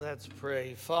Let's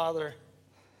pray. Father,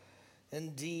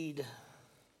 indeed,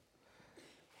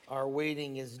 our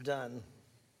waiting is done.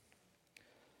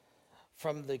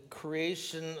 From the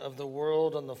creation of the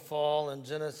world and the fall in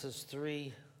Genesis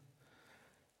 3,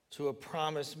 to a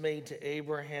promise made to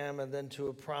Abraham and then to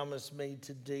a promise made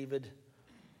to David,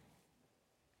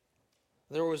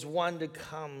 there was one to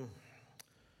come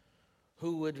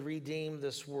who would redeem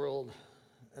this world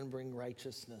and bring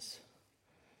righteousness.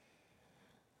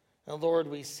 And Lord,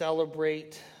 we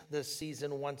celebrate this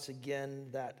season once again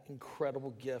that incredible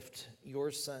gift,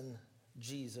 your Son,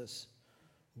 Jesus,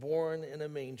 born in a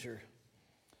manger,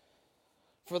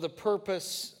 for the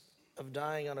purpose of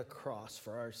dying on a cross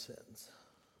for our sins.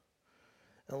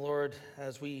 And Lord,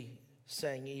 as we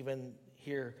sang even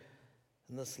here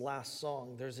in this last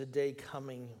song, there's a day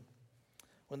coming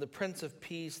when the Prince of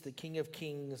Peace, the King of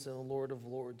Kings, and the Lord of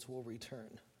Lords will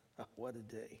return. What a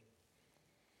day.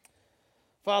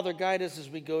 Father, guide us as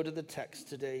we go to the text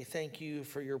today. Thank you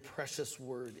for your precious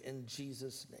word. In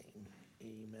Jesus' name,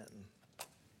 amen.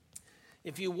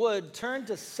 If you would, turn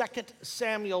to 2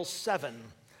 Samuel 7.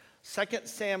 2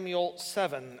 Samuel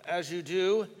 7. As you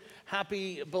do,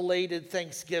 happy belated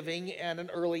Thanksgiving and an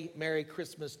early Merry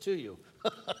Christmas to you.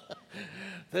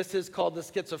 This is called the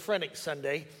Schizophrenic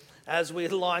Sunday as we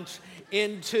launch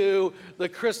into the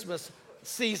Christmas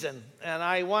season. And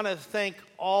I want to thank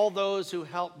all those who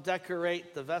helped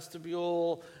decorate the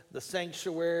vestibule, the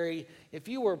sanctuary. If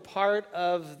you were part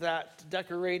of that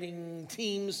decorating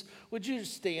teams, would you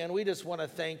stand? We just want to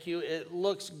thank you. It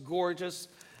looks gorgeous.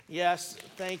 Yes,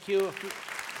 thank you.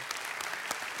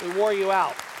 We wore you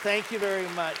out. Thank you very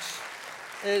much.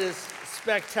 It is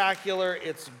spectacular.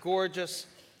 It's gorgeous.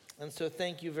 And so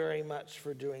thank you very much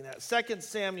for doing that. 2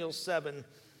 Samuel 7.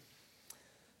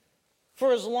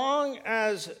 For as long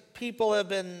as people have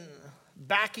been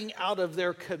backing out of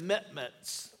their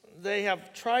commitments, they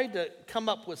have tried to come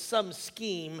up with some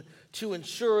scheme to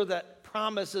ensure that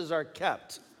promises are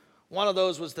kept. One of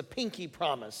those was the pinky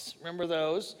promise. Remember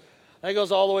those? That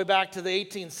goes all the way back to the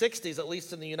 1860s, at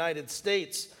least in the United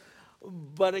States.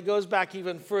 But it goes back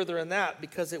even further than that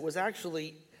because it was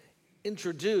actually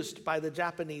introduced by the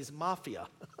Japanese mafia.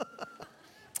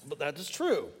 But that is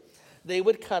true. They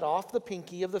would cut off the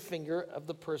pinky of the finger of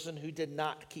the person who did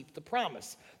not keep the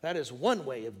promise. That is one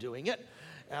way of doing it.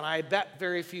 And I bet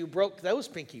very few broke those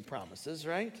pinky promises,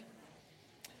 right?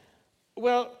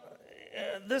 Well,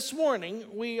 this morning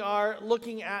we are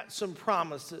looking at some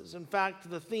promises. In fact,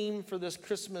 the theme for this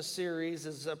Christmas series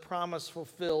is a promise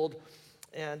fulfilled.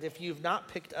 And if you've not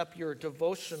picked up your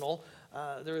devotional,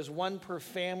 there is one per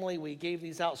family. We gave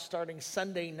these out starting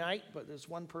Sunday night, but there's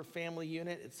one per family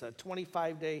unit. It's a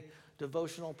 25-day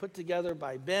devotional put together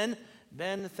by Ben.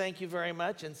 Ben, thank you very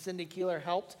much. And Cindy Keeler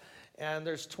helped. And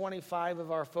there's 25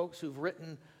 of our folks who've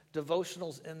written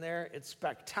devotionals in there. It's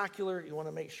spectacular. You want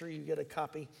to make sure you get a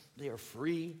copy. They are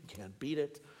free. You can't beat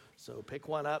it. So pick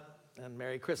one up and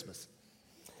Merry Christmas.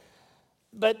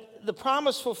 But the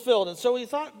promise fulfilled. And so we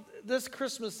thought this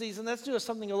Christmas season, let's do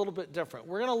something a little bit different.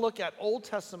 We're going to look at Old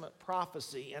Testament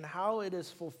prophecy and how it is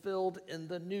fulfilled in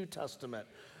the New Testament.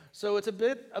 So it's a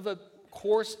bit of a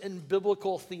course in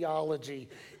biblical theology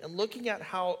and looking at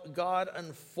how God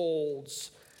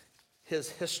unfolds his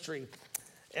history.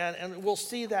 And we'll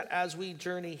see that as we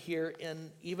journey here in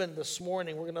even this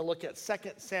morning. We're going to look at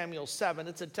 2 Samuel 7.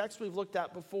 It's a text we've looked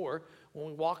at before when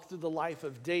we walked through the life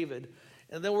of David.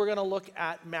 And then we're going to look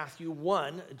at Matthew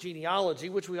 1, genealogy,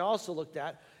 which we also looked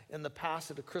at in the past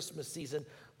of the Christmas season.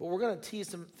 But we're going to tease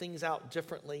some things out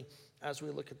differently as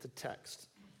we look at the text.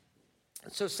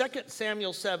 So 2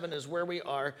 Samuel 7 is where we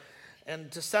are.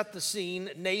 And to set the scene,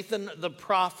 Nathan the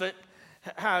prophet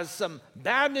has some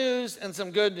bad news and some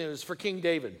good news for King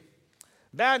David.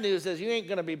 Bad news is you ain't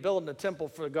going to be building a temple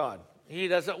for God. He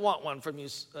doesn't want one from you,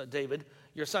 David.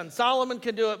 Your son Solomon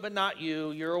can do it, but not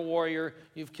you. You're a warrior.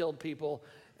 You've killed people,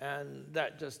 and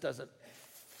that just doesn't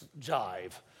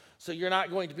jive. So you're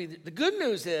not going to be. The good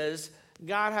news is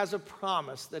God has a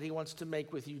promise that he wants to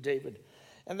make with you, David.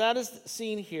 And that is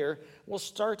seen here. Let's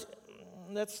start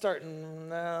in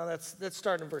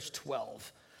verse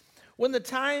 12. When the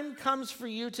time comes for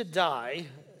you to die,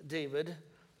 David,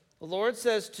 the Lord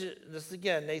says to, this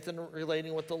again, Nathan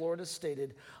relating what the Lord has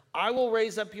stated, I will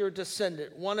raise up your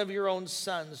descendant, one of your own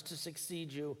sons, to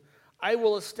succeed you. I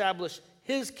will establish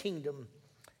his kingdom.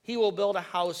 He will build a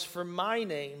house for my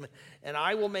name, and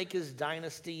I will make his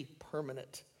dynasty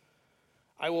permanent.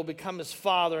 I will become his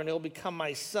father, and he'll become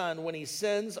my son. When he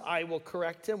sins, I will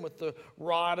correct him with the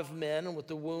rod of men and with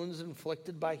the wounds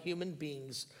inflicted by human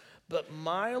beings. But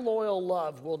my loyal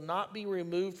love will not be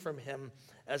removed from him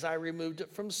as I removed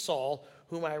it from Saul,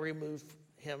 whom I removed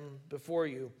him before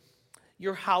you.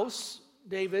 Your house,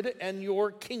 David, and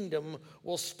your kingdom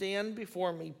will stand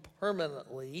before me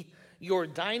permanently. Your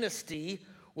dynasty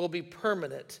will be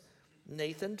permanent.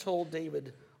 Nathan told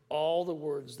David all the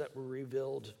words that were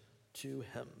revealed to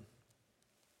him.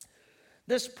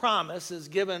 This promise is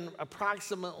given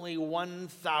approximately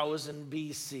 1000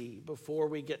 BC, before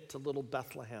we get to little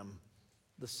Bethlehem,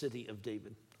 the city of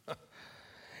David.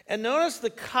 And notice the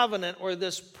covenant, or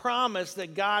this promise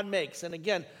that God makes. And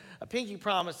again, a pinky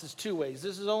promise is two ways.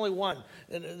 This is only one.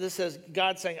 And this says,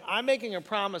 God saying, I'm making a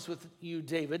promise with you,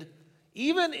 David.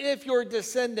 Even if your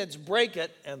descendants break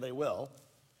it, and they will,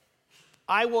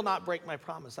 I will not break my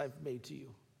promise I've made to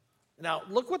you. Now,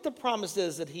 look what the promise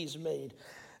is that he's made.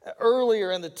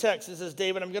 Earlier in the text, it says,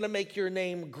 David, I'm going to make your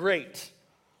name great.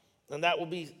 And that will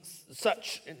be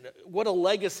such, what a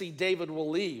legacy David will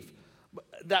leave.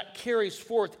 That carries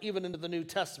forth even into the New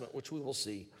Testament, which we will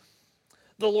see.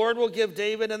 The Lord will give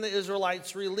David and the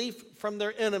Israelites relief from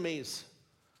their enemies,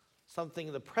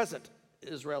 something the present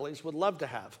Israelis would love to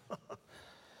have.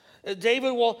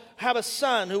 David will have a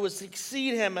son who will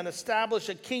succeed him and establish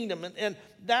a kingdom, and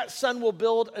that son will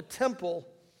build a temple.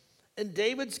 And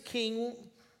David's king,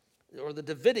 or the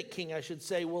Davidic king, I should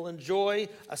say, will enjoy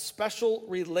a special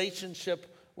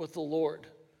relationship with the Lord.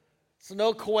 It's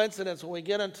no coincidence when we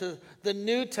get into the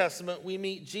New Testament, we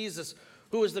meet Jesus,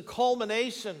 who is the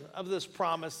culmination of this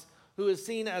promise, who is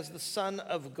seen as the Son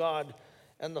of God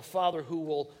and the Father who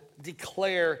will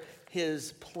declare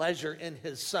his pleasure in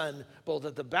his Son, both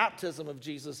at the baptism of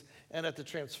Jesus and at the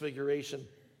transfiguration.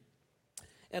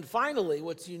 And finally,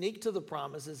 what's unique to the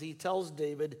promise is he tells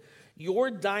David,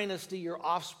 your dynasty, your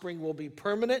offspring will be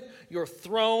permanent, your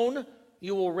throne,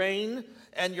 you will reign,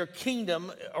 and your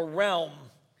kingdom, a realm,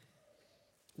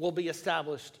 will be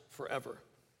established forever.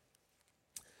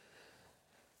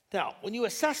 Now, when you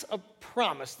assess a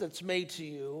promise that's made to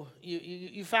you,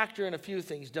 you factor in a few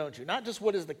things, don't you? Not just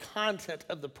what is the content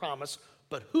of the promise,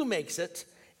 but who makes it,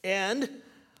 and,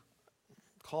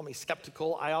 call me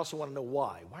skeptical, I also want to know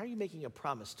why. Why are you making a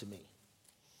promise to me?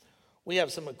 We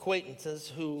have some acquaintances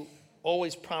who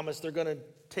always promise they're going to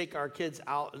take our kids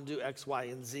out and do X, Y,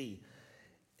 and Z.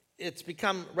 It's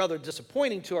become rather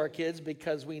disappointing to our kids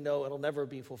because we know it'll never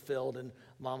be fulfilled, and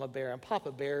Mama Bear and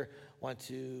Papa Bear want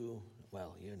to,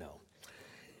 well, you know,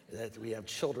 that we have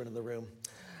children in the room.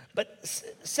 But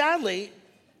sadly,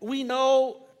 we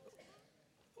know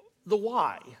the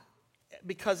why,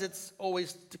 because it's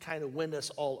always to kind of win us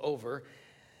all over.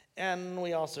 And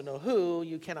we also know who,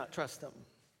 you cannot trust them.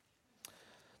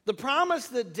 The promise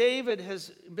that David has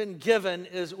been given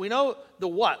is, we know the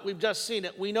what, we've just seen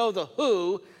it. We know the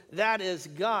who, that is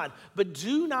God. But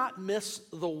do not miss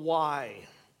the why.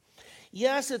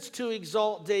 Yes, it's to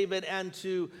exalt David and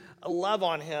to love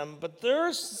on him, but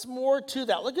there's more to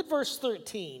that. Look at verse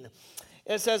 13.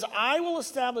 It says, I will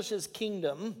establish his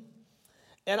kingdom,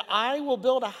 and I will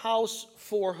build a house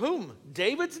for whom?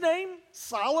 David's name?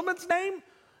 Solomon's name?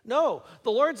 No,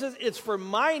 the Lord says it's for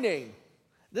my name.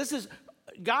 This is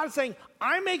God saying,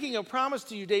 I'm making a promise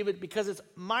to you, David, because it's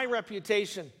my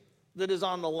reputation that is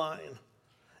on the line.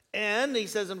 And he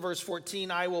says in verse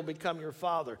 14, I will become your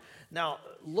father. Now,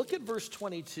 look at verse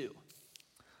 22.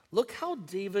 Look how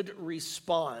David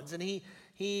responds. And he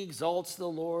exalts the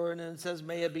Lord and says,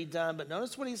 may it be done. But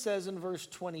notice what he says in verse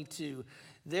 22.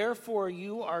 Therefore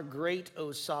you are great,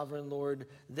 O sovereign Lord.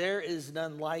 There is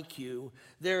none like you.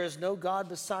 There is no God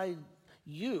beside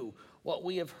you. What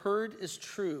we have heard is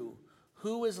true.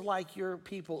 Who is like your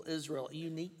people, Israel, a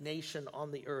unique nation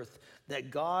on the earth, that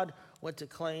God went to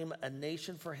claim a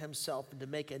nation for himself and to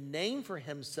make a name for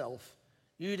himself?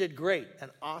 You did great and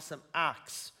awesome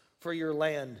acts for your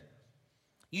land.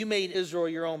 You made Israel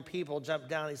your own people. Jump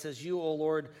down. He says, you, O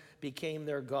Lord, became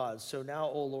their gods. So now,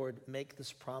 O Lord, make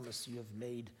this promise you have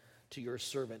made to your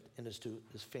servant and to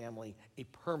his family a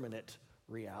permanent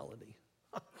reality.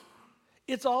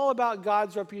 It's all about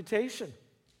God's reputation.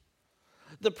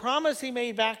 The promise he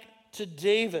made back to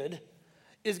David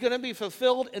is going to be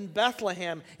fulfilled in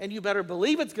Bethlehem, and you better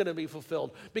believe it's going to be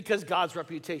fulfilled because God's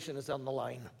reputation is on the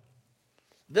line.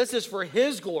 This is for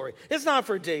his glory. It's not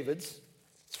for David's.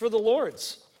 It's for the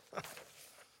Lord's.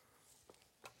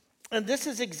 And this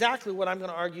is exactly what I'm going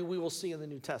to argue we will see in the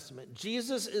New Testament.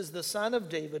 Jesus is the Son of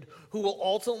David who will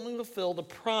ultimately fulfill the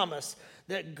promise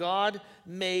that God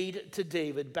made to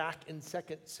David back in 2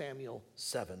 Samuel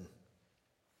 7.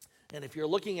 And if you're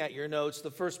looking at your notes,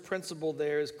 the first principle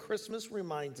there is Christmas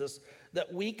reminds us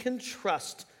that we can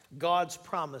trust God's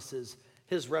promises.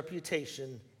 His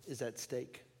reputation is at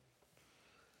stake.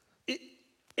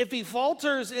 If he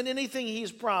falters in anything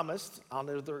he's promised, I'll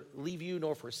neither leave you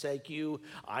nor forsake you.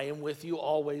 I am with you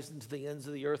always into the ends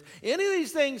of the earth. Any of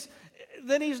these things,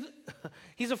 then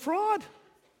he's a fraud.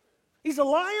 He's a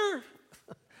liar.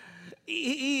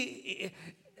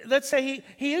 Let's say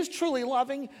he is truly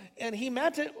loving and he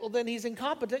meant it, well, then he's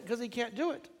incompetent because he can't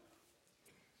do it.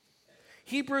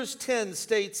 Hebrews 10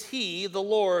 states, he, the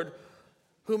Lord,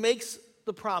 who makes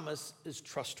the promise is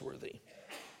trustworthy.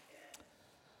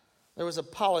 There was a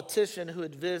politician who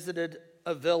had visited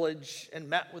a village and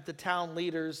met with the town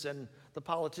leaders, and the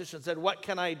politician said, what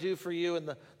can I do for you?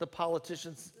 And the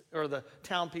politicians or the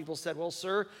town people said, well,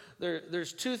 sir,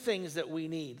 there's two things that we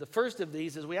need. The first of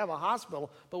these is we have a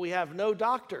hospital, but we have no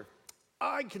doctor.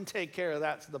 I can take care of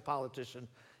that, said the politician.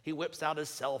 He whips out his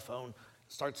cell phone,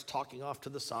 starts talking off to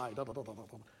the side.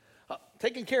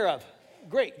 Taken care of.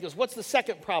 Great. He goes, what's the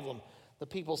second problem? The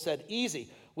people said, easy.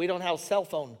 We don't have cell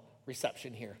phone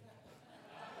reception here.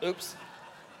 Oops.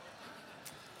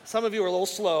 Some of you are a little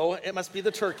slow. It must be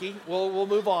the turkey. We'll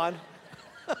move on.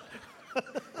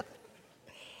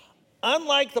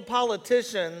 Unlike the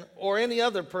politician or any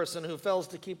other person who fails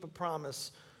to keep a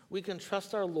promise, we can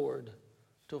trust our Lord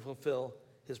to fulfill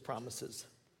his promises.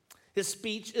 His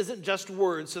speech isn't just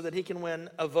words so that he can win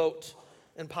a vote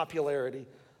and popularity.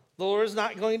 The Lord is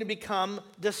not going to become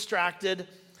distracted,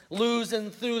 lose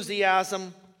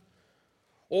enthusiasm,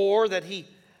 or that he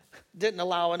didn't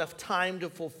allow enough time to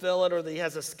fulfill it, or that he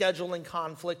has a scheduling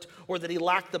conflict, or that he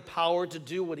lacked the power to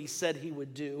do what he said he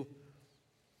would do.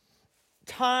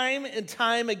 Time and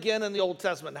time again in the Old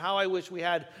Testament, how I wish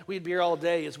we'd be here all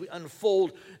day as we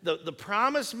unfold the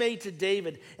promise made to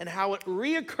David and how it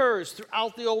reoccurs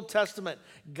throughout the Old Testament.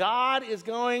 God is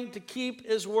going to keep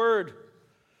his word.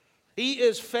 He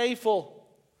is faithful.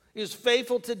 He is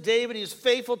faithful to David. He is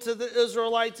faithful to the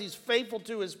Israelites. He's faithful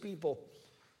to his people.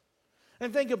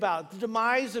 And think about it, the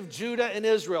demise of Judah and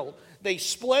Israel. They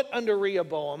split under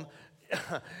Rehoboam.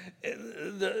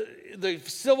 The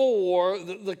civil war,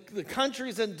 the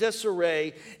country's in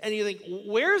disarray, and you think,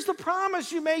 where's the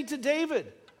promise you made to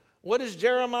David? What does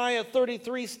Jeremiah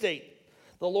 33 state?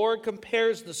 The Lord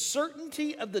compares the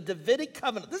certainty of the Davidic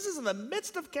covenant, this is in the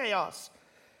midst of chaos,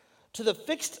 to the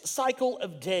fixed cycle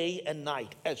of day and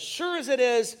night. As sure as it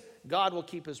is, God will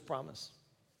keep his promise.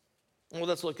 Well,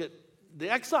 let's look at the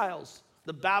exiles.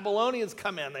 The Babylonians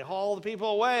come in, they haul the people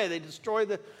away, they destroy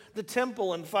the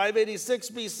temple in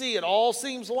 586 BC. It all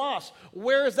seems lost.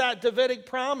 Where is that Davidic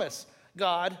promise?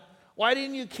 God, why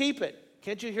didn't you keep it?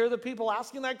 Can't you hear the people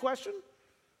asking that question?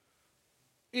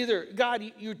 Either, God,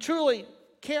 you truly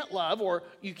can't love, or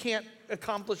you can't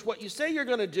accomplish what you say you're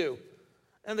going to do.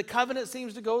 And the covenant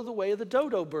seems to go the way of the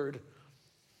dodo bird.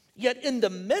 Yet in the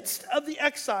midst of the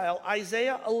exile,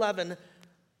 Isaiah 11,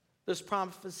 this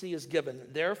prophecy is given.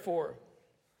 Therefore,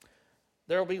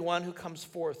 there will be one who comes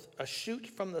forth, a shoot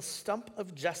from the stump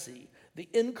of Jesse, the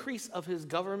increase of his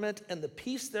government and the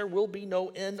peace there will be no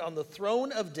end on the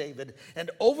throne of David and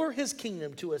over his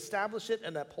kingdom, to establish it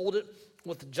and uphold it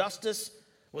with justice,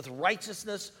 with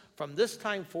righteousness from this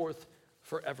time forth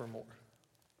forevermore.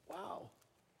 Wow.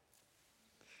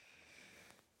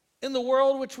 In the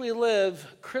world which we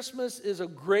live, Christmas is a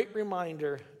great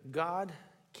reminder God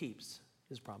keeps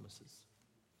his promises.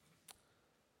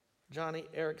 Johnny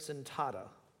Erickson Tata,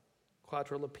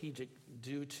 quadriplegic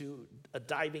due to a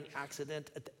diving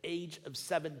accident at the age of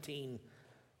 17,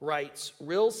 writes,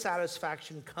 real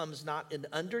satisfaction comes not in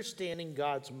understanding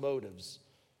God's motives.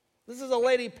 This is a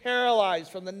lady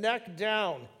paralyzed from the neck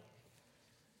down,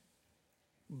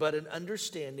 but in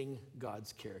understanding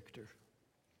God's character,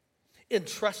 in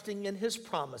trusting in his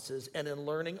promises, and in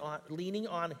leaning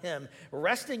on him,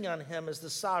 resting on him as the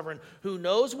sovereign who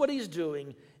knows what he's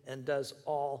doing and does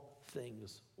all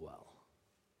things well.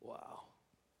 Wow.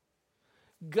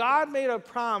 God made a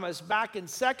promise back in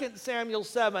 2 Samuel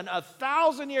 7,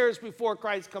 1,000 years before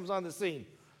Christ comes on the scene.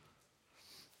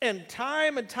 And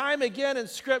time again in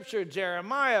Scripture,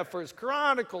 Jeremiah, 1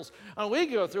 Chronicles, and we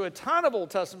go through a ton of Old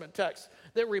Testament texts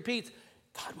that repeats,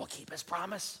 God will keep his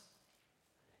promise.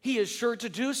 He is sure to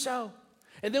do so.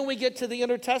 And then we get to the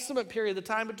intertestament period, the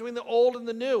time between the old and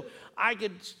the new. I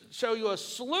could show you a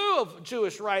slew of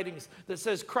Jewish writings that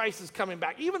says Christ is coming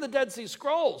back. Even the Dead Sea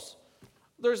Scrolls,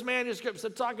 there's manuscripts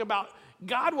that talk about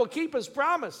God will keep his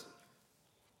promise.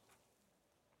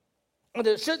 And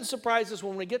it shouldn't surprise us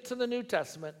when we get to the New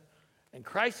Testament and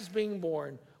Christ is being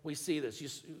born, we see this.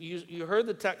 You heard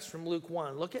the text from Luke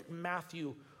 1. Look at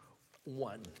Matthew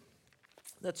 1.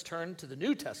 Let's turn to the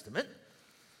New Testament.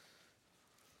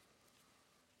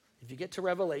 If you get to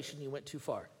Revelation, you went too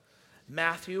far.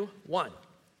 Matthew 1.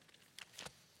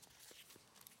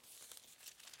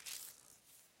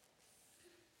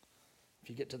 If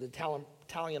you get to the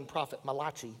Italian prophet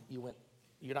Malachi,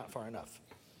 you're not far enough.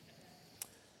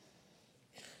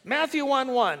 Matthew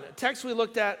 1:1, a text we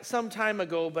looked at some time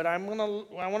ago, but I want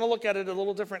to look at it at a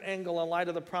little different angle in light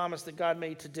of the promise that God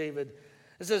made to David.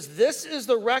 It says, "This is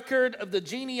the record of the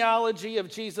genealogy of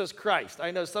Jesus Christ." I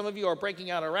know some of you are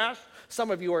breaking out a rash. Some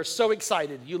of you are so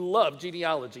excited. You love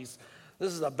genealogies.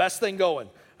 This is the best thing going.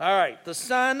 All right, the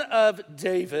son of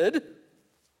David,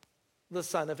 the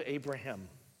son of Abraham.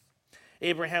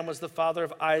 Abraham was the father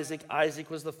of Isaac. Isaac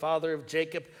was the father of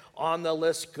Jacob. On the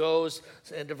list goes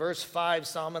into verse 5,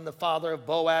 Solomon the father of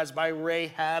Boaz by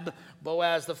Rahab.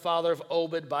 Boaz the father of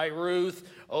Obed by Ruth.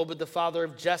 Obed the father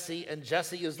of Jesse. And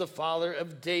Jesse is the father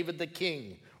of David the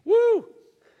king. Woo!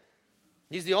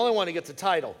 He's the only one who gets a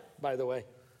title, by the way.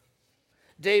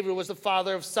 David was the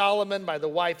father of Solomon by the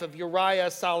wife of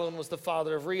Uriah. Solomon was the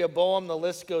father of Rehoboam. The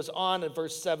list goes on in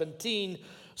verse 17.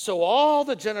 So all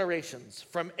the generations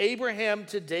from Abraham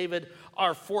to David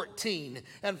are 14.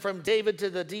 And from David to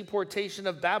the deportation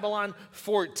of Babylon,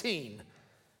 14.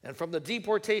 And from the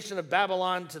deportation of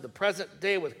Babylon to the present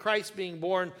day with Christ being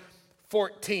born,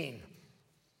 14.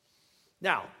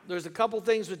 Now, there's a couple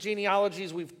things with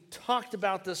genealogies. We've talked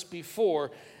about this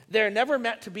before. They're never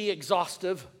meant to be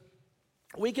exhaustive.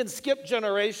 We can skip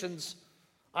generations.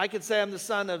 I could say I'm the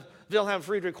son of Wilhelm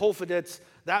Friedrich Hoffeditz.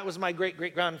 That was my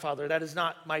great-great-grandfather. That is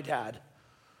not my dad.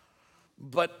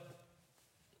 But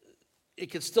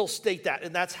it could still state that,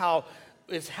 and that's how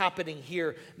it's happening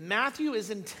here. Matthew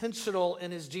is intentional in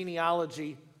his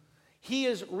genealogy. He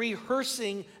is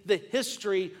rehearsing the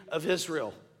history of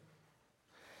Israel.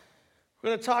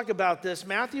 We're going to talk about this.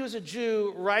 Matthew is a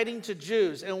Jew writing to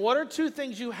Jews. And what are two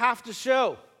things you have to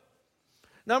show?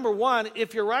 Number one,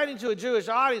 if you're writing to a Jewish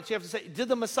audience, you have to say, did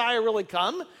the Messiah really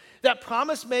come? That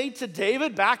promise made to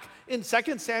David back in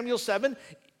 2 Samuel 7,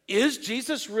 is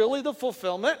Jesus really the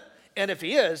fulfillment? And if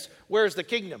he is, where's the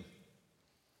kingdom?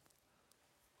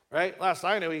 Right? Last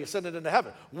I knew, he ascended into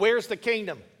heaven. Where's the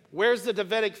kingdom? Where's the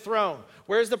Davidic throne?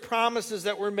 Where's the promises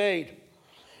that were made?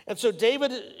 And so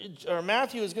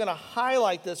Matthew is going to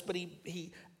highlight this, but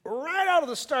he right out of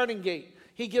the starting gate,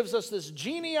 he gives us this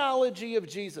genealogy of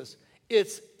Jesus.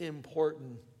 It's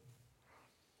important.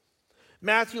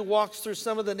 Matthew walks through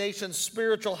some of the nation's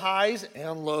spiritual highs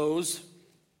and lows.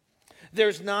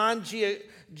 There's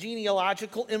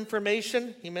non-genealogical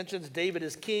information. He mentions David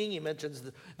as king. He mentions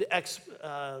the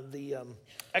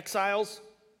exiles,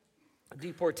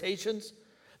 deportations.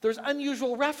 There's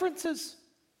unusual references,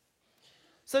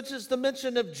 such as the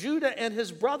mention of Judah and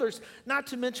his brothers, not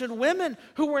to mention women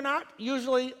who were not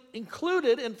usually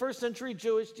included in first century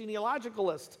Jewish genealogical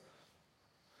list.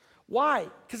 Why?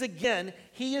 Because again,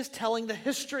 he is telling the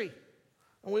history.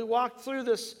 And we walked through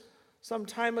this some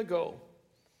time ago.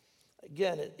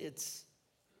 Again,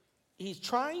 he's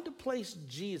trying to place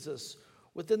Jesus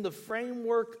within the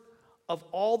framework of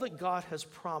all that God has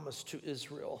promised to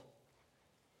Israel.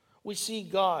 We see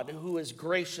God who is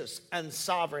gracious and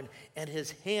sovereign and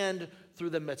his hand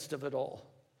through the midst of it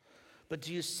all. But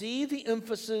do you see the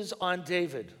emphasis on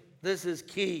David? This is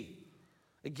key.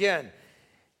 Again,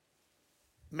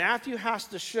 Matthew has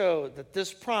to show that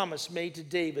this promise made to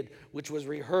David, which was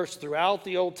rehearsed throughout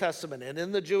the Old Testament and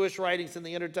in the Jewish writings in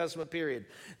the intertestament period,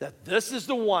 that this is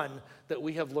the one that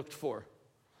we have looked for.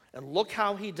 And look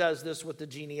how he does this with the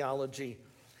genealogy.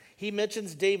 He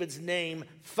mentions David's name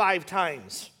 5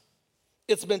 times.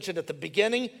 It's mentioned at the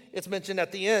beginning, it's mentioned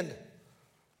at the end.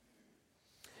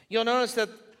 You'll notice that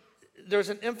there's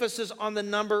an emphasis on the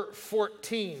number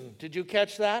 14. Did you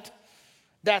catch that?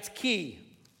 That's key.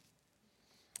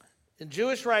 In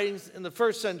Jewish writings in the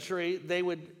first century, they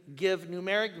would give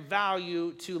numeric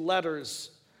value to letters.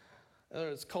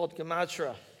 It's called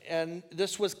gematria. And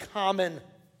this was common.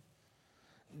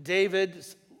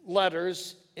 David's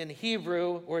letters in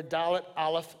Hebrew were Dalet,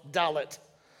 Aleph, Dalet.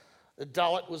 The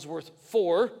Dalet was worth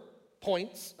 4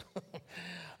 points.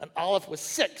 An Aleph was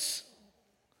 6.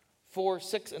 4,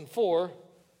 6, and 4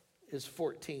 is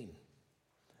 14.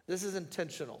 This is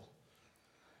intentional.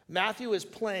 Matthew is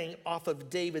playing off of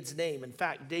David's name. In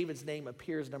fact, David's name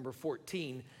appears number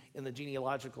 14 in the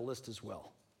genealogical list as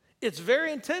well. It's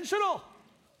very intentional.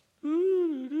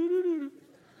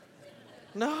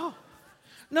 No.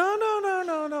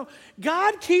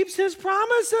 God keeps his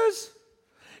promises.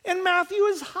 And Matthew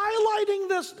is highlighting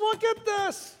this. Look at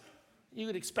this. You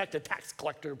would expect a tax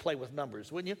collector to play with numbers,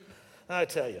 wouldn't you? I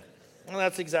tell you. Well,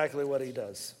 that's exactly what he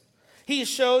does. He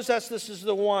shows us this is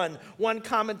the one. One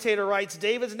commentator writes,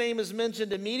 David's name is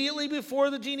mentioned immediately before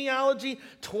the genealogy,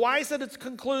 twice at its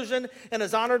conclusion, and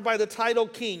is honored by the title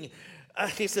king.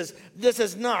 He says, this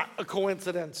is not a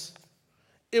coincidence.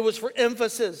 It was for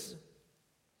emphasis.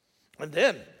 And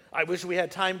then, I wish we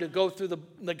had time to go through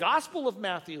the Gospel of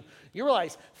Matthew. You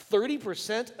realize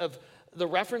 30% of the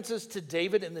references to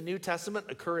David in the New Testament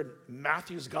occur in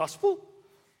Matthew's Gospel?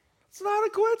 It's not a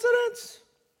coincidence.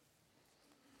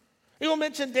 He will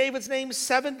mention David's name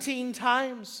 17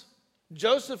 times.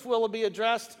 Joseph will be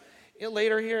addressed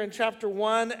later here in chapter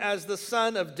 1 as the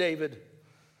son of David.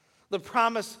 The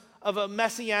promise of a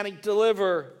messianic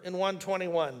deliverer in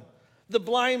 121. The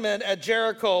blind men at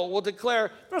Jericho will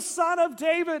declare, the son of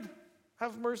David,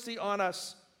 have mercy on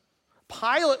us.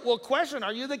 Pilate will question,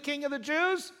 are you the king of the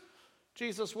Jews?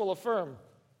 Jesus will affirm.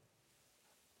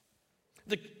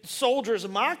 The soldiers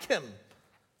mock him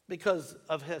because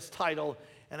of his title,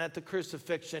 and at the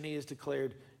crucifixion he is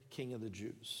declared king of the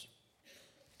Jews.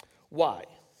 Why?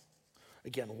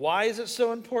 Again, why is it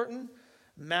so important?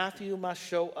 Matthew must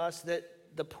show us that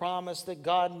the promise that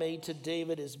God made to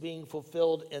David is being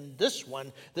fulfilled in this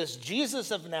one, this Jesus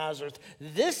of Nazareth.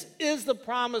 This is the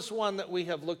promised one that we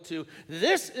have looked to.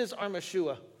 This is our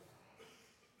Messiah.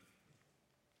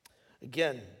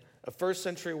 Again, a first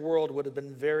century world would have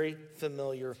been very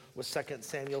familiar with 2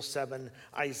 Samuel 7,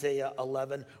 Isaiah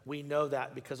 11. We know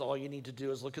that because all you need to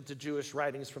do is look at the Jewish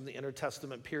writings from the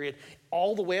Intertestament period,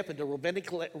 all the way up into rabbinic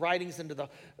writings into the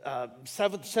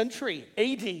 7th century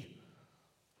AD.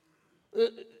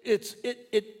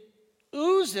 It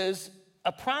oozes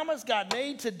a promise God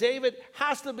made to David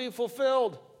has to be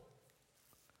fulfilled.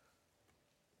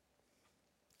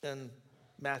 And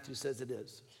Matthew says it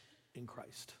is in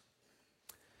Christ.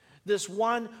 This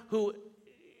one who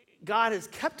God has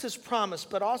kept his promise,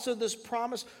 but also this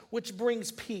promise which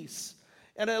brings peace.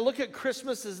 And I look at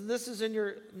Christmas as this is in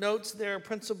your notes there,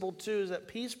 principle 2, is that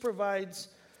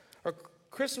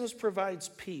Christmas provides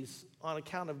peace on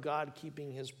account of God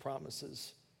keeping his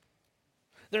promises.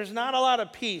 There's not a lot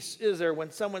of peace, is there,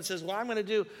 when someone says, well, I'm going to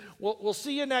do, we'll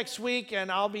see you next week,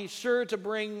 and I'll be sure to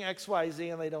bring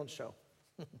XYZ, and they don't show.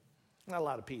 Not a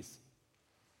lot of peace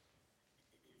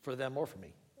for them or for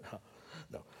me.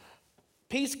 No.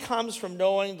 Peace comes from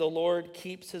knowing the Lord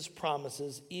keeps his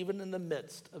promises, even in the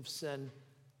midst of sin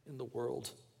in the world.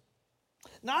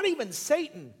 Not even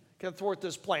Satan can thwart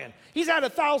this plan. He's had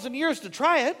 1,000 years to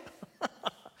try it.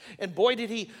 And boy, did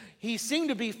he seem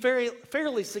to be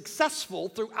fairly successful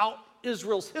throughout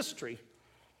Israel's history.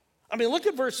 I mean, look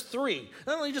at verse 3.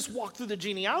 Let me just walk through the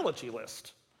genealogy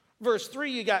list. Verse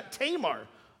 3, you got Tamar.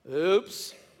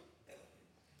 Oops.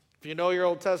 If you know your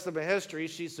Old Testament history,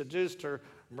 she seduced her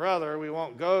brother. We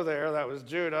won't go there. That was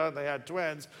Judah. And they had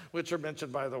twins, which are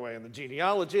mentioned, by the way, in the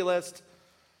genealogy list.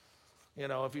 You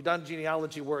know, if you've done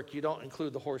genealogy work, you don't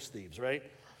include the horse thieves, right?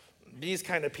 These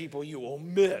kind of people you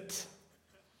omit.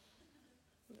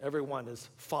 Everyone is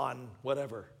von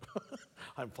whatever.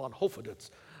 I'm von Hoffeditz.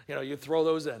 You know, you throw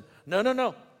those in.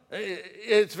 No.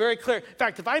 It's very clear. In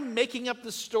fact, if I'm making up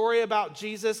the story about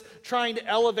Jesus, trying to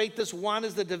elevate this one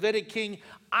as the Davidic king,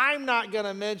 I'm not going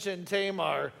to mention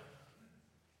Tamar.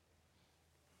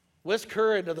 Whisk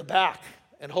her into the back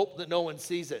and hope that no one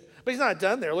sees it. But he's not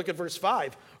done there. Look at verse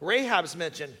 5. Rahab's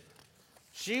mentioned.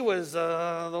 She was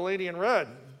the lady in red.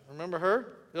 Remember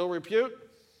her? Ill repute.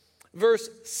 Verse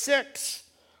 6.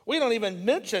 We don't even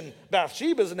mention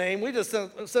Bathsheba's name. We just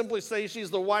simply say she's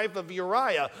the wife of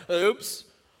Uriah. Oops.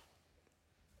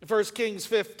 1 Kings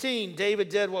 15, David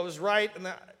did what was right and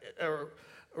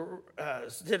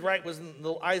did right was in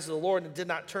the eyes of the Lord and did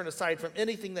not turn aside from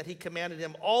anything that he commanded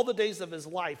him all the days of his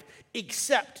life,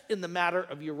 except in the matter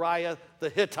of Uriah the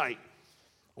Hittite.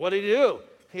 What did he do?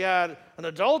 He had an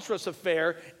adulterous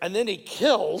affair, and then he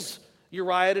kills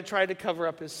Uriah to try to cover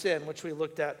up his sin, which we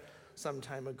looked at some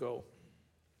time ago.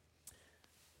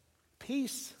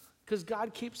 Peace, because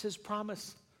God keeps his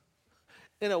promise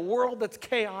in a world that's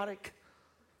chaotic.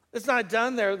 It's not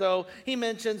done there, though. He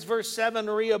mentions verse 7,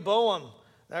 Rehoboam.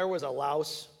 There was a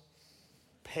louse,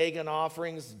 pagan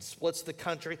offerings, and splits the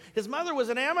country. His mother was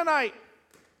an Ammonite.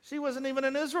 She wasn't even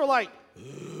an Israelite.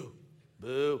 Boo,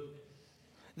 boo.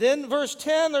 Then verse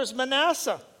 10, there's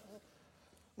Manasseh.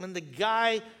 When the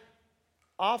guy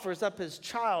offers up his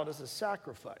child as a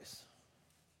sacrifice.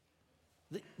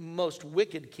 The most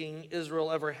wicked king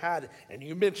Israel ever had. And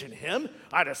you mention him?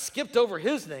 I'd have skipped over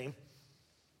his name.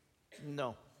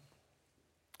 No.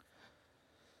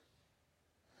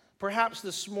 Perhaps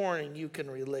this morning you can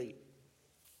relate.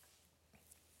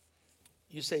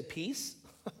 You say peace?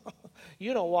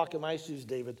 You don't walk in my shoes,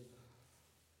 David.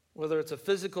 Whether it's a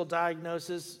physical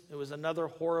diagnosis, it was another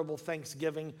horrible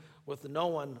Thanksgiving with no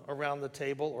one around the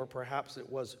table, or perhaps it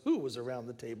was who was around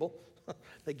the table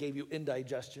that gave you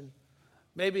indigestion.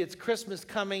 Maybe it's Christmas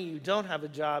coming, you don't have a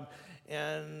job,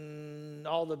 and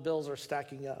all the bills are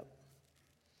stacking up.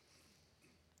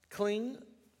 Cling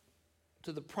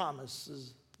to the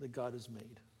promises that God has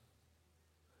made.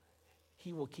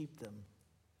 He will keep them,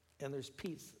 and there's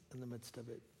peace in the midst of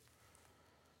it.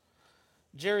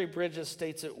 Jerry Bridges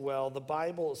states it well. The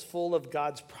Bible is full of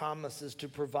God's promises to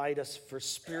provide for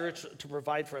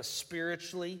us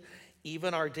spiritually,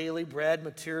 even our daily bread,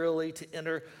 materially,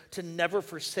 to never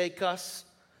forsake us,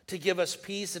 to give us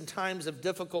peace in times of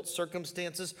difficult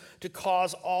circumstances, to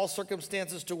cause all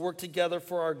circumstances to work together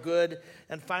for our good,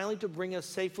 and finally to bring us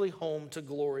safely home to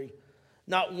glory.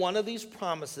 Not one of these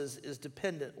promises is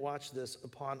dependent, watch this,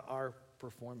 upon our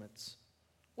performance.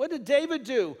 What did David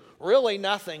do? Really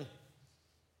nothing.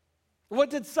 What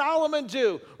did Solomon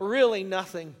do? Really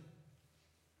nothing.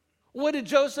 What did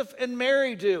Joseph and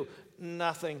Mary do?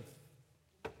 Nothing.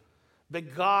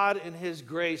 But God in his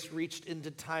grace reached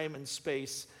into time and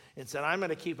space and said, I'm going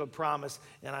to keep a promise,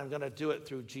 and I'm going to do it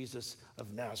through Jesus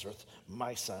of Nazareth,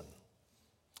 my son.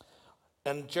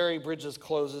 And Jerry Bridges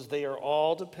closes, they are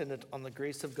all dependent on the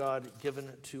grace of God given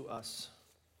to us.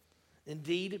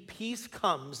 Indeed, peace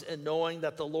comes in knowing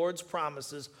that the Lord's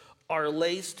promises are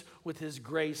laced with his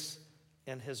grace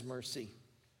and his mercy.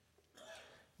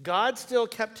 God still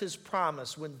kept his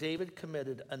promise when David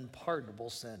committed unpardonable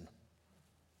sin.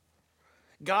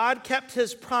 God kept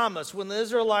his promise when the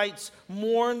Israelites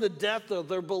mourned the death of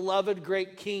their beloved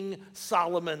great King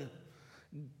Solomon.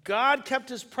 God kept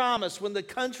his promise when the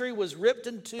country was ripped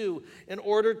in two in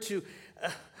order to,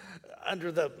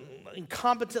 under the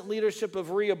incompetent leadership of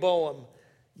Rehoboam.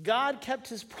 God kept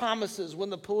his promises when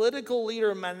the political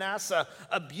leader Manasseh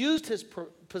abused his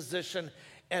position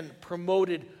and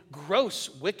promoted gross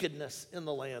wickedness in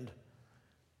the land.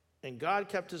 And God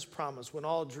kept his promise when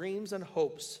all dreams and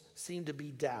hopes seemed to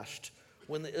be dashed,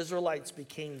 when the Israelites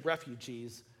became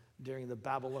refugees during the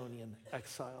Babylonian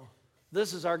exile.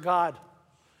 This is our God.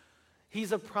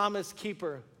 He's a promise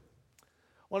keeper.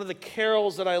 One of the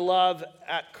carols that I love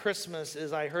at Christmas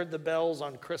is I Heard the Bells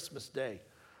on Christmas Day.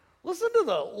 Listen to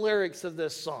the lyrics of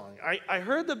this song. I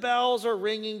heard the bells are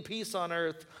ringing, peace on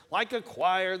earth. Like a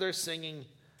choir they're singing.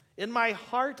 In my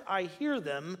heart I hear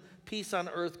them, peace on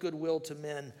earth, goodwill to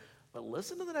men. But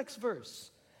listen to the next verse.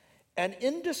 And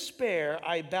in despair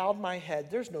I bowed my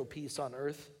head. There's no peace on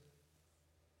earth.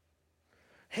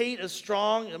 Hate is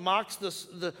strong. It mocks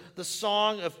the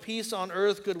song of peace on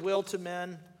earth, goodwill to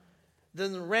men.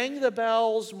 Then rang the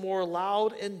bells more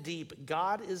loud and deep.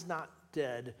 God is not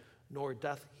dead, nor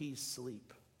doth he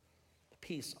sleep.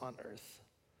 Peace on earth.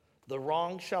 The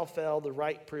wrong shall fail, the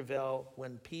right prevail,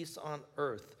 when peace on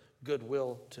earth,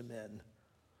 goodwill to men.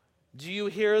 Do you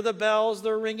hear the bells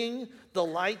they're ringing? The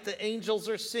light the angels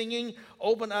are singing?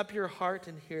 Open up your heart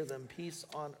and hear them. Peace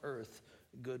on earth,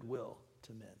 goodwill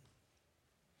to men.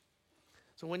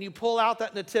 So when you pull out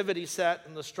that nativity set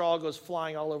and the straw goes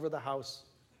flying all over the house,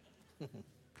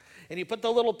 and you put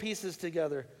the little pieces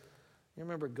together, you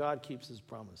remember God keeps his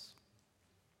promise.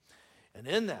 And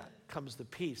in that comes the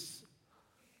peace,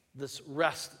 this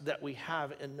rest that we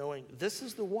have in knowing this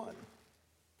is the one.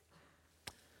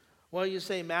 Well, you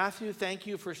say, Matthew, thank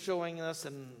you for showing us.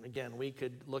 And again, we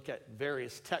could look at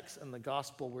various texts in the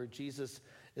gospel where Jesus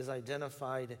is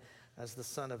identified as the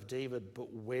son of David,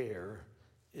 but where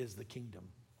is the kingdom?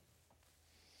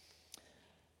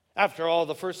 After all,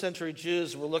 the first century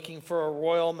Jews were looking for a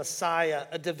royal Messiah,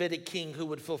 a Davidic king who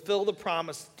would fulfill the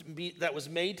promise that was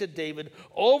made to David,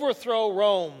 overthrow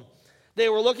Rome. They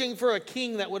were looking for a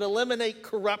king that would eliminate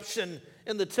corruption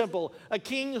in the temple, a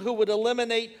king who would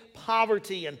eliminate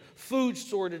poverty and food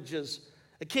shortages,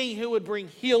 a king who would bring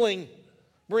healing,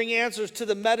 bring answers to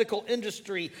the medical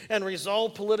industry, and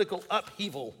resolve political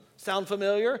upheaval. Sound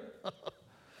familiar?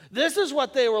 This is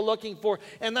what they were looking for,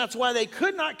 and that's why they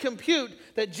could not compute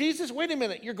that Jesus, wait a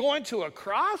minute, you're going to a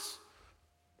cross?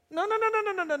 No.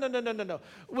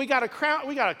 We got a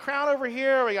crown over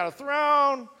here, we got a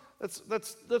throne. Let's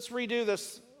redo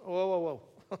this. Whoa.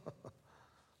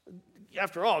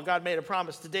 After all, God made a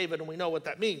promise to David, and we know what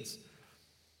that means.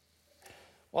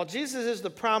 While Jesus is the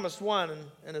promised one,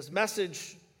 and his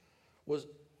message was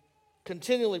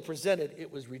continually presented, it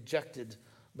was rejected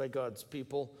by God's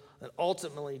people. And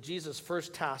ultimately, Jesus'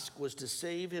 first task was to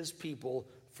save his people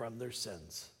from their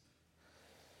sins.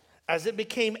 As it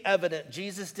became evident,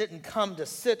 Jesus didn't come to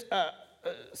sit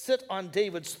on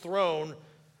David's throne,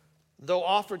 though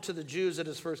offered to the Jews at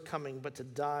his first coming, but to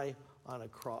die on a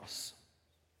cross.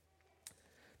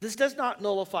 This does not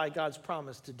nullify God's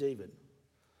promise to David.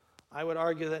 I would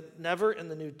argue that never in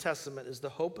the New Testament is the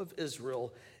hope of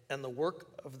Israel and the work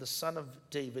of the Son of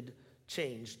David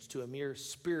changed to a mere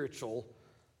spiritual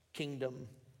kingdom.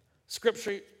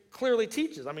 Scripture clearly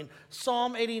teaches. I mean,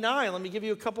 Psalm 89, let me give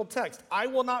you a couple texts. I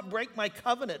will not break my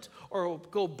covenant or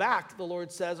go back, the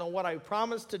Lord says, on what I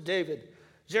promised to David.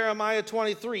 Jeremiah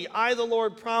 23, I, the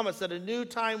Lord, promise that a new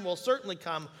time will certainly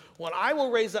come when I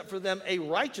will raise up for them a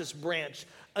righteous branch,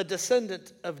 a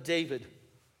descendant of David.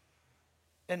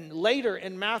 And later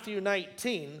in Matthew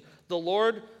 19, the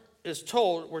Lord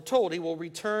we're told he will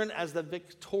return as the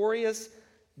victorious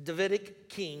Davidic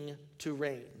king to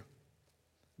reign.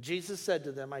 Jesus said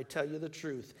to them, I tell you the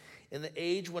truth, in the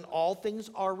age when all things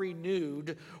are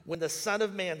renewed, when the Son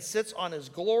of Man sits on his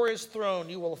glorious throne,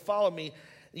 you will follow me.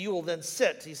 You will then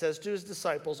sit, he says to his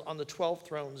disciples, on the 12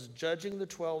 thrones, judging the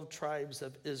 12 tribes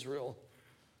of Israel.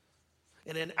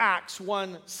 And in Acts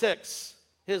 1:6,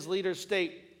 his leaders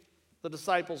state, the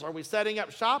disciples, are we setting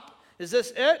up shop? Is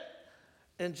this it?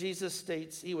 And Jesus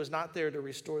states he was not there to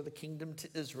restore the kingdom to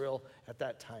Israel at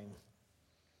that time.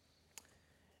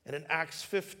 And in Acts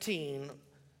 15,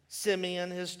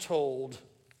 Simeon is told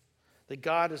that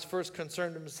God has first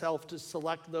concerned himself to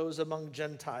select those among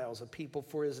Gentiles, a people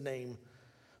for his name.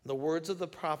 The words of the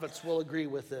prophets will agree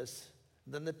with this.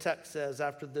 Then the text says,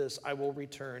 after this, I will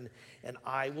return and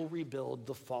I will rebuild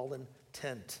the fallen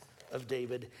tent of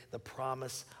David, the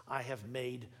promise I have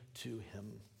made to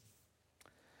him.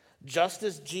 Just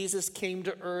as Jesus came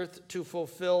to earth to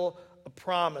fulfill a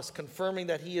promise, confirming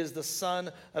that he is the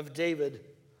Son of David,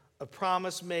 a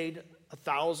promise made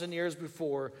 1,000 years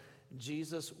before,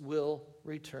 Jesus will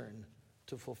return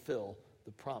to fulfill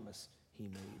the promise he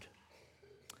made.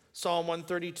 Psalm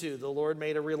 132, the Lord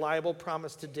made a reliable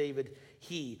promise to David.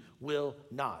 He will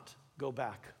not go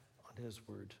back on his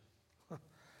word.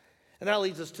 And that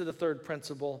leads us to the third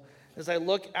principle. As I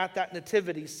look at that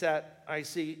nativity set, I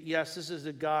see, yes, this is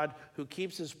a God who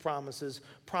keeps his promises,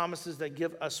 promises that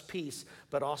give us peace,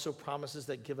 but also promises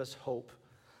that give us hope.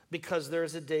 Because there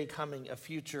is a day coming, a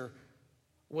future,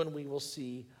 when we will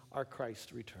see our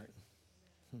Christ return.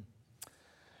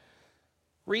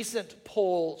 Recent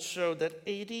poll showed that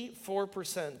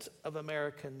 84% of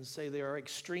Americans say they are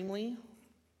extremely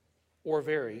or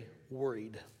very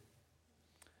worried.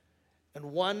 And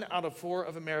 1 out of 4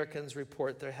 of Americans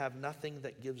report they have nothing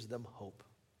that gives them hope.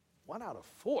 1 out of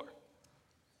 4.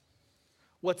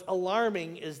 What's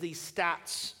alarming is these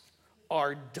stats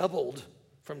are doubled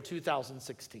from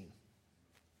 2016.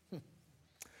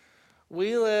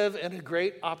 We live in a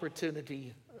great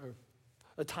opportunity, or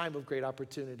a time of great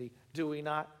opportunity, do we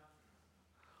not?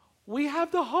 We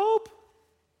have the hope.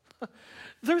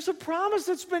 There's a promise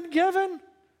that's been given,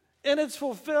 and it's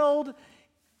fulfilled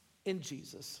in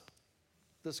Jesus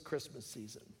this Christmas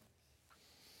season.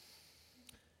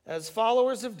 As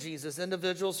followers of Jesus,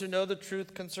 individuals who know the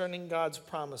truth concerning God's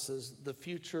promises, the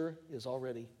future is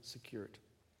already secured.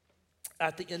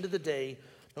 At the end of the day,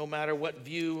 no matter what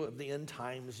view of the end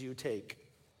times you take,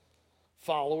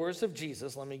 followers of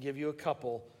Jesus, let me give you a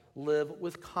couple, live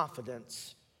with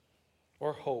confidence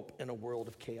or hope in a world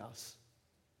of chaos.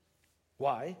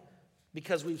 Why?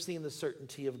 Because we've seen the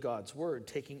certainty of God's word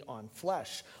taking on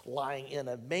flesh, lying in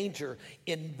a manger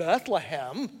in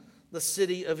Bethlehem, the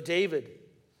city of David.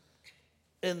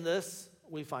 In this,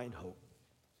 we find hope,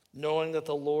 knowing that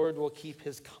the Lord will keep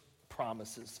his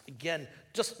promises. Again,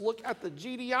 just look at the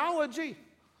genealogy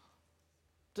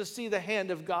to see the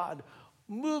hand of God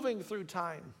moving through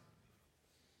time.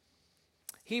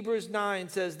 Hebrews 9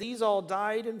 says, these all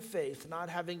died in faith, not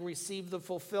having received the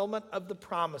fulfillment of the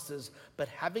promises, but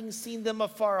having seen them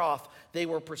afar off, they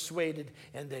were persuaded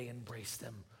and they embraced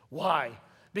them. Why?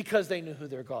 Because they knew who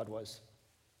their God was.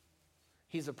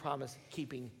 He's a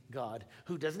promise-keeping God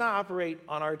who does not operate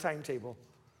on our timetable.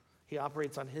 He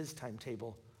operates on his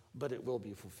timetable, but it will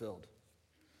be fulfilled.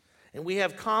 And we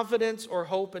have confidence or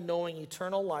hope in knowing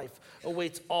eternal life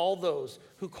awaits all those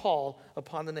who call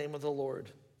upon the name of the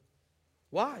Lord.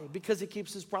 Why? Because he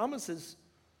keeps his promises.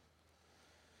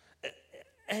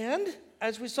 And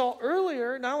as we saw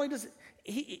earlier, not only does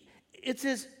it's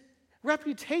his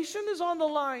reputation is on the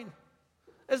line.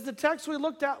 As the text we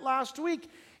looked at last week,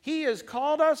 he has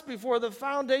called us before the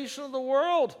foundation of the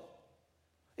world.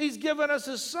 He's given us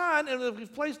his son, and if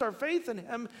we've placed our faith in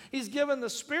him, he's given the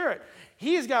Spirit.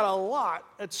 He's got a lot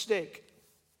at stake.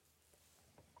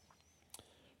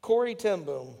 Corrie ten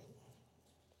Boom,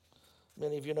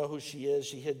 many of you know who she is.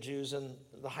 She hid Jews in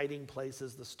the hiding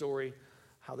places, the story,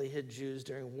 how they hid Jews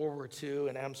during World War II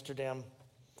in Amsterdam.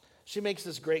 She makes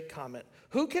this great comment.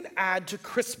 Who can add to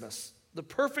Christmas? The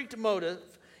perfect motive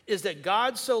is that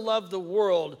God so loved the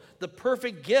world. The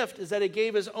perfect gift is that he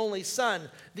gave his only son.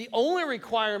 The only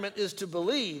requirement is to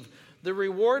believe. The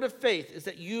reward of faith is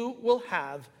that you will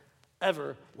have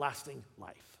everlasting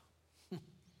life.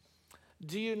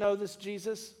 Do you know this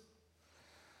Jesus?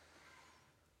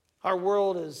 Our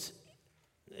world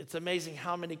it's amazing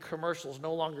how many commercials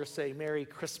no longer say Merry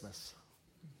Christmas.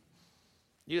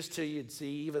 Used to, you'd see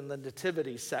even the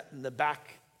nativity set in the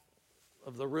back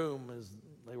of the room as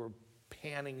they were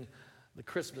panning the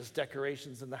Christmas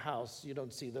decorations in the house. You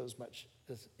don't see those much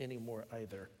anymore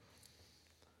either.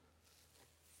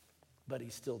 But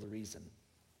he's still the reason.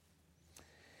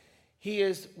 He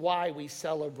is why we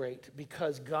celebrate,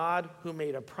 because God, who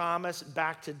made a promise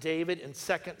back to David in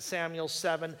 2 Samuel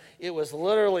 7, it was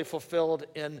literally fulfilled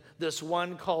in this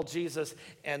one called Jesus,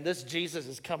 and this Jesus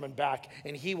is coming back,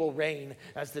 and he will reign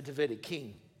as the Davidic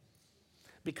king,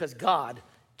 because God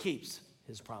keeps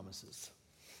his promises.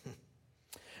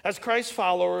 As Christ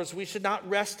followers, we should not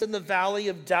rest in the valley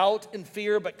of doubt and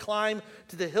fear, but climb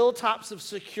to the hilltops of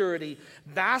security,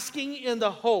 basking in the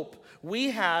hope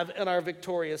we have in our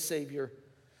victorious Savior.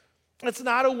 It's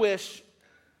not a wish,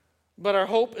 but our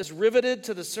hope is riveted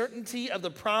to the certainty of the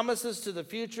promises to the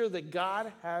future that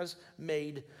God has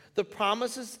made. The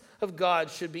promises of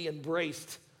God should be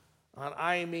embraced,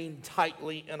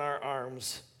 tightly in our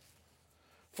arms.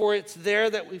 For it's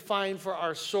there that we find for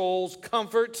our souls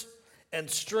comfort and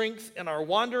strength in our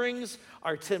wanderings,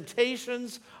 our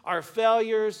temptations, our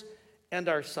failures, and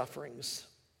our sufferings.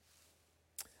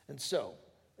 And so,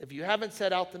 if you haven't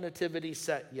set out the nativity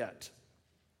set yet,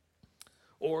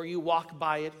 or you walk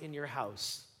by it in your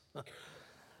house,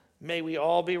 may we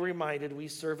all be reminded we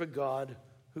serve a God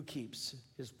who keeps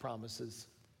his promises.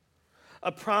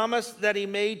 A promise that he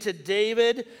made to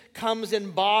David comes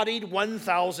embodied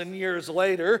 1,000 years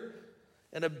later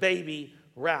in a baby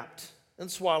wrapped in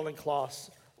swaddling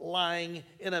cloths, lying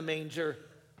in a manger.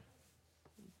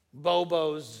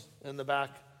 Bobos in the back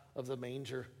of the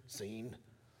manger scene.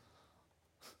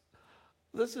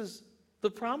 This is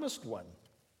the promised one.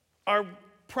 Our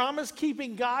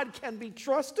promise-keeping God can be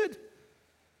trusted,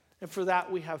 and for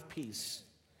that we have peace.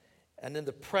 And in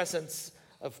the presence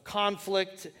of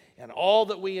conflict and all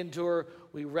that we endure,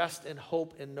 we rest in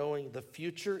hope in knowing the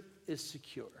future is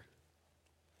secure.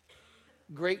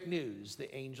 Great news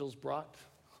the angels brought.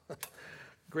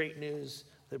 Great news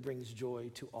that brings joy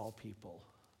to all people.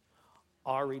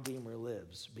 Our Redeemer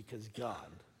lives because God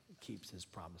keeps his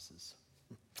promises.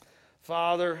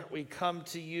 Father, we come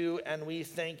to you and we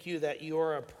thank you that you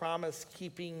are a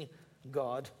promise-keeping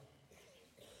God.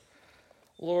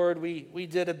 Lord, we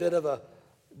did a bit of a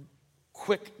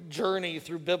quick journey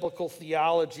through biblical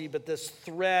theology, but this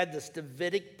thread, this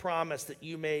Davidic promise that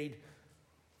you made,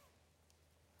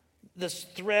 this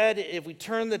thread, if we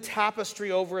turn the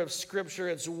tapestry over of Scripture,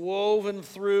 it's woven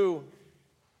through.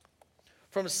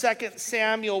 From 2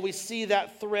 Samuel, we see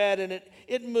that thread, and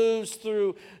it moves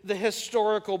through the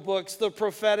historical books, the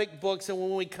prophetic books, and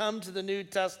when we come to the New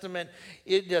Testament,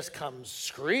 it just comes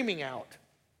screaming out.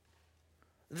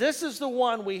 This is the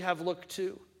one we have looked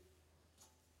to.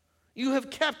 You have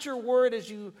kept your word as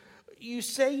you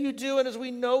say you do, and as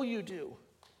we know you do.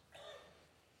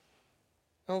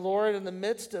 And Lord, in the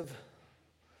midst of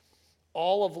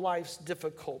all of life's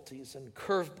difficulties and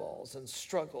curveballs and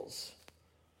struggles,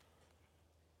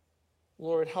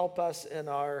 Lord, help us in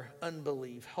our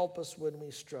unbelief. Help us when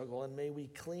we struggle, and may we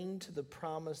cling to the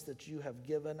promise that you have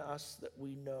given us that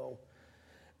we know.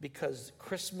 Because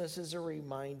Christmas is a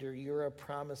reminder you're a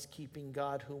promise-keeping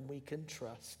God whom we can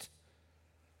trust.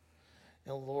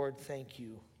 And Lord, thank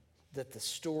you that the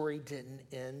story didn't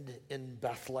end in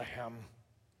Bethlehem.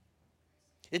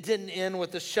 It didn't end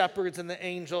with the shepherds and the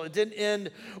angel. It didn't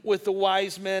end with the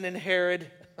wise men and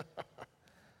Herod.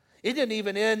 It didn't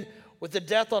even end with the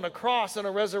death on a cross and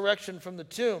a resurrection from the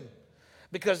tomb.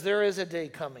 Because there is a day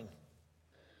coming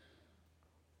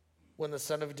when the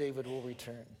Son of David will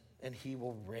return and he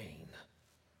will reign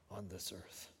on this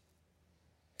earth.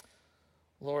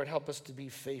 Lord, help us to be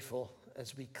faithful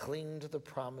as we cling to the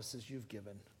promises you've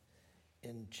given.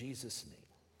 In Jesus'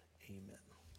 name, amen.